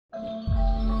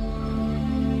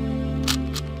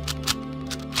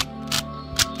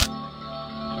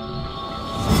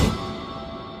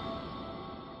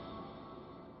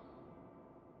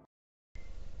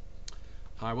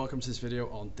Hi, welcome to this video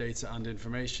on data and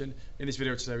information. In this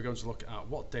video today we're going to look at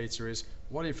what data is,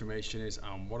 what information is,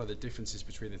 and what are the differences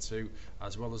between the two,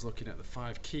 as well as looking at the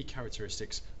 5 key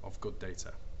characteristics of good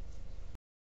data.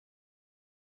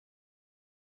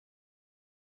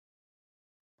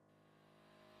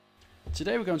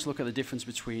 Today we're going to look at the difference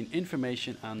between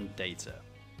information and data.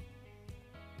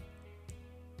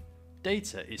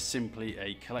 Data is simply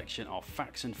a collection of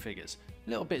facts and figures,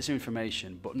 little bits of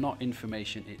information, but not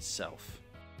information itself.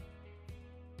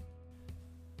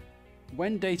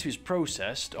 When data is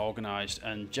processed, organised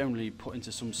and generally put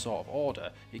into some sort of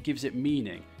order, it gives it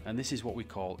meaning, and this is what we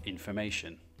call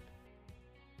information.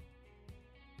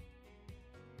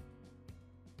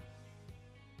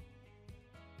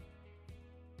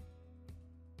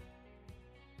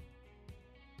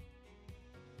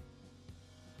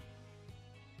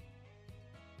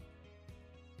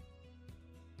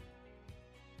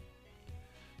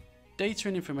 Data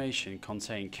and information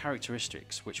contain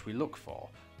characteristics which we look for,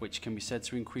 which can be said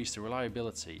to increase the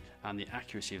reliability and the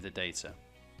accuracy of the data.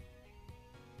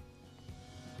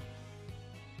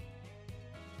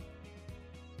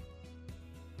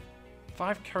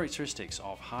 Five characteristics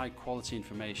of high quality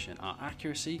information are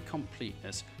accuracy,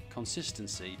 completeness,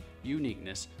 consistency,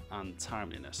 uniqueness and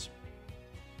timeliness.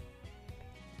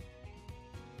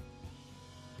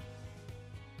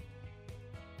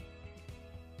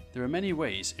 There are many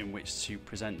ways in which to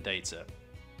present data.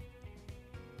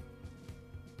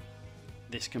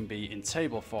 This can be in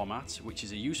table format, which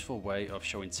is a useful way of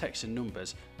showing text and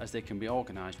numbers as they can be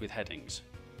organised with headings.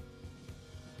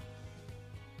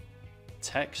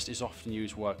 Text is often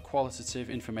used where qualitative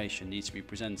information needs to be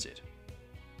presented.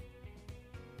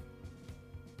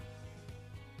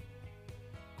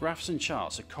 Graphs and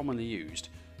charts are commonly used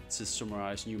to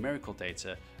summarise numerical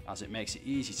data as it makes it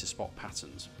easy to spot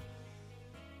patterns.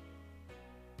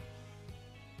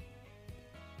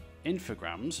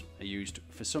 Infograms are used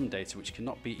for some data which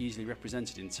cannot be easily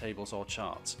represented in tables or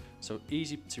charts, so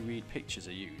easy to read pictures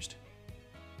are used.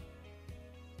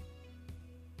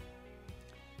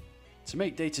 To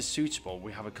make data suitable,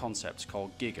 we have a concept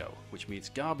called GIGO, which means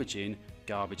garbage in,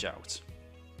 garbage out.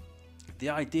 The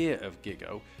idea of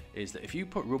GIGO is that if you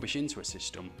put rubbish into a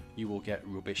system, you will get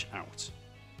rubbish out.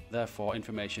 Therefore,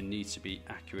 information needs to be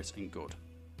accurate and good.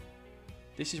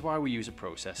 This is why we use a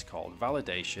process called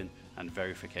validation and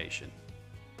verification.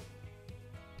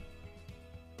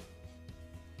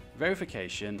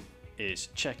 Verification is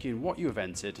checking what you have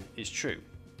entered is true,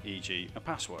 e.g. a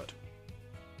password.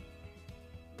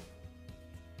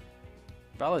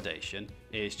 Validation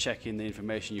is checking the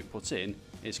information you've put in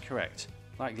is correct,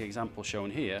 like the example shown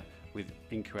here with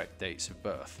incorrect dates of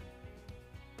birth.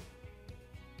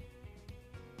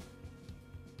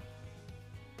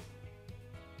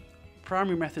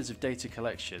 Primary methods of data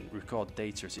collection record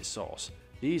data at its source.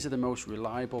 These are the most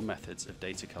reliable methods of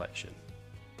data collection.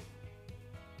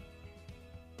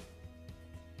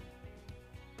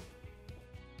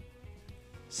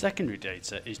 Secondary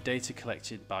data is data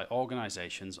collected by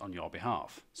organisations on your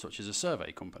behalf, such as a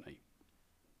survey company.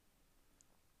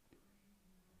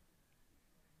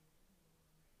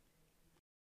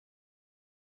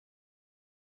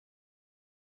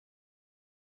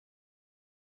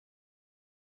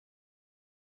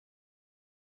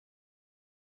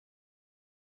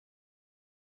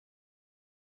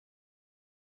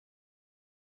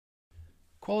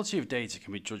 Quality of data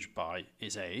can be judged by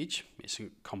its age, its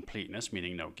completeness,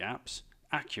 meaning no gaps,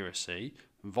 accuracy,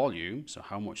 volume, so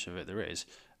how much of it there is,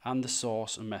 and the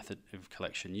source and method of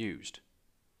collection used.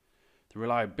 The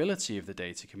reliability of the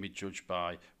data can be judged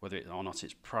by whether or not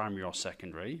it's primary or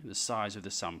secondary, the size of the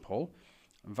sample,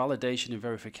 validation and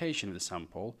verification of the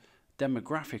sample,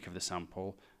 demographic of the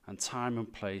sample, and time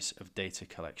and place of data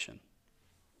collection.